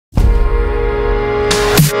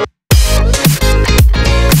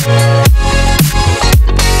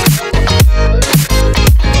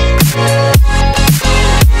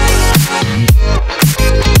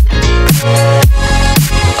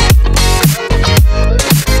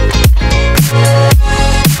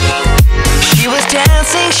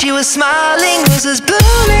she was smiling, roses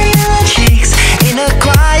blooming in her cheeks. In a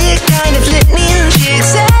quiet kind of litany, she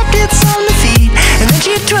accepted some defeat, and then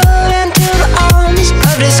she drove into the arms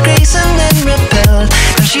of disgrace and then repelled.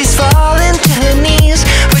 Now she's fallen to her knees,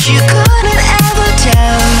 but you couldn't ever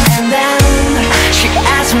tell. And then she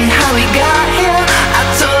asked me how we got here. I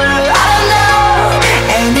told her I don't know,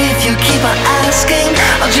 and if you keep on asking,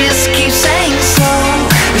 I'll just keep saying so.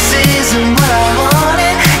 This isn't what I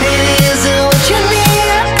wanted, it isn't what you need.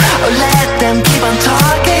 Oh, let them keep on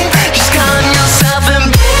talking, just calm yourself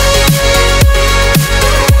and breathe.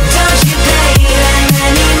 Don't you pay them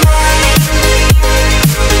any mind?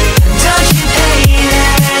 Don't you pay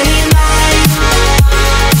them any mind?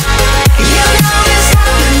 You know this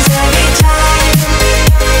happens every time.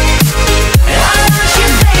 Oh, don't you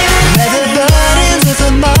pay them? Leather burdens of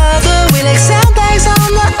a mother, we like sandbags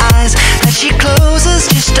on the eyes that she closes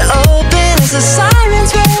just to open as the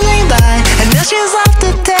sirens rolling by. And now she's off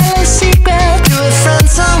to tell a secret to a friend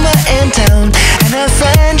somewhere in town, and her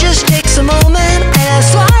friend just takes a moment and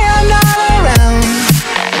asks why I'm not around.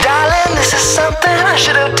 Darling, this is something I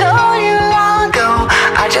should have told you long ago.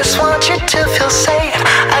 I just want you to feel safe.